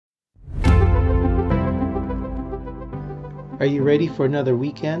Are you ready for another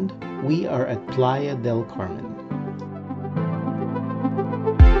weekend? We are at Playa del Carmen.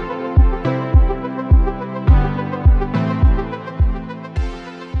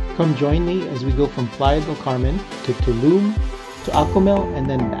 Come join me as we go from Playa del Carmen to Tulum, to Akumel, and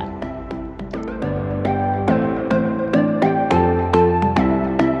then back.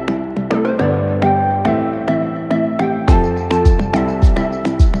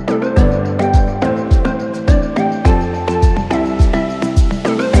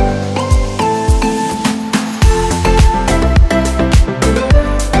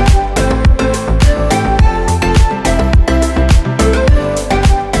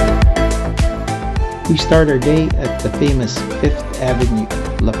 We start our day at the famous 5th Avenue,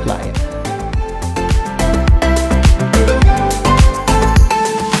 La Playa.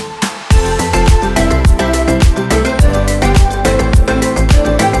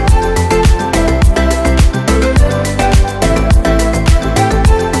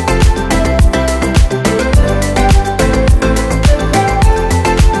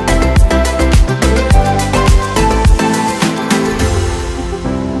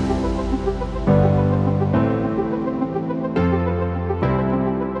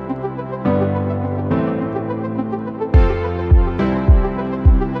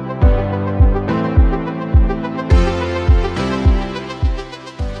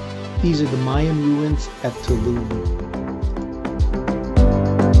 These are the Mayan ruins at Tulum.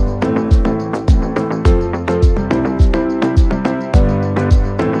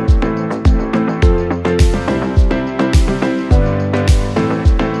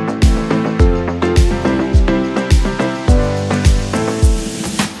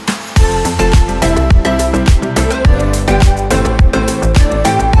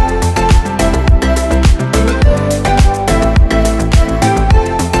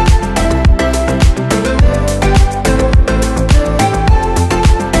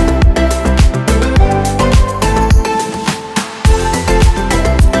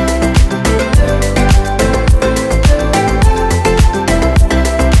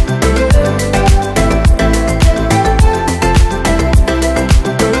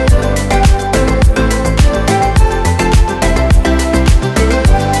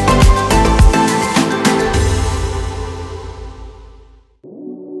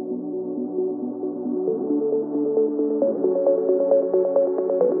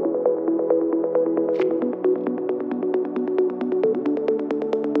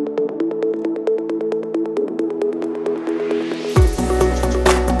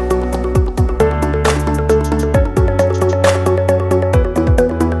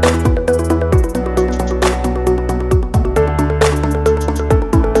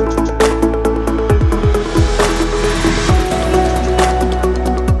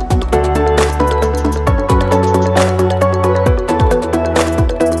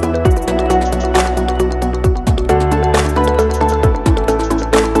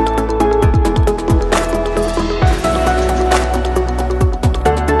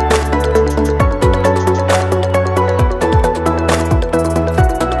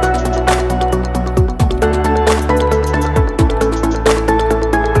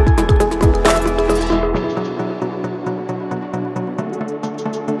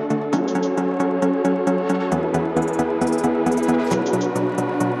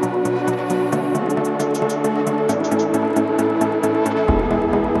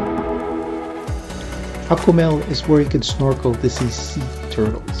 Akumal is where you can snorkel to see sea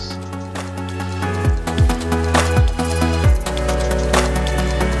turtles.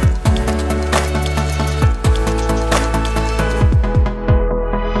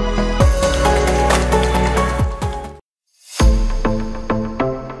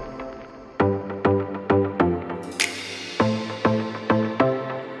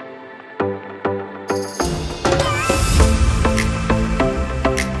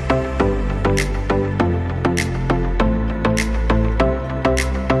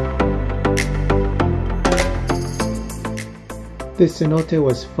 This cenote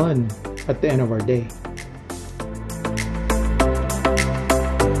was fun at the end of our day.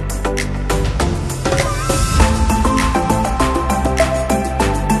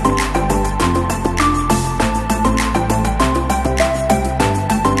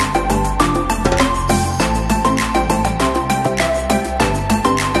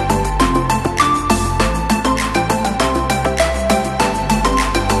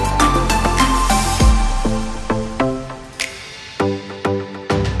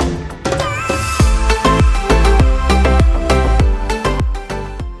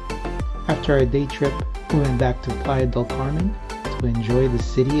 After our day trip, we went back to Playa del Carmen to enjoy the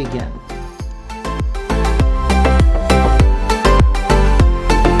city again.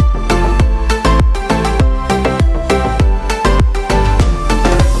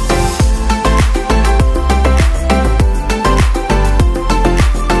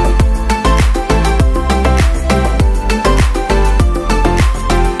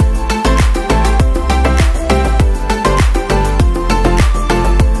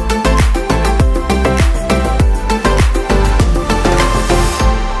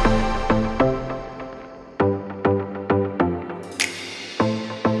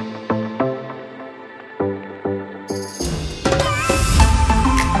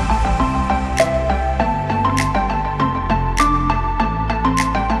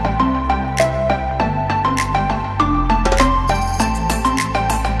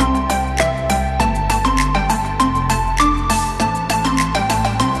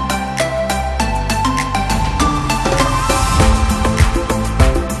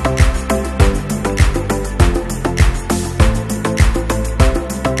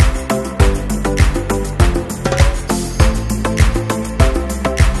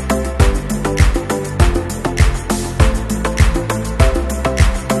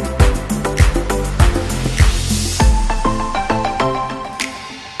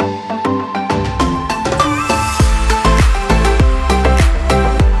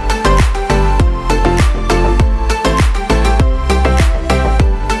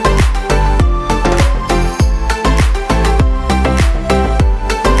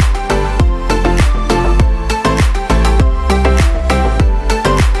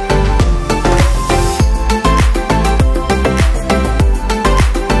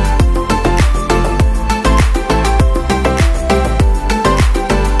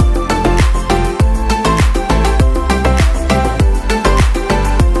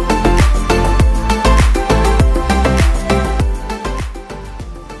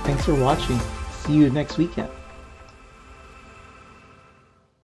 Thanks for watching. See you next weekend.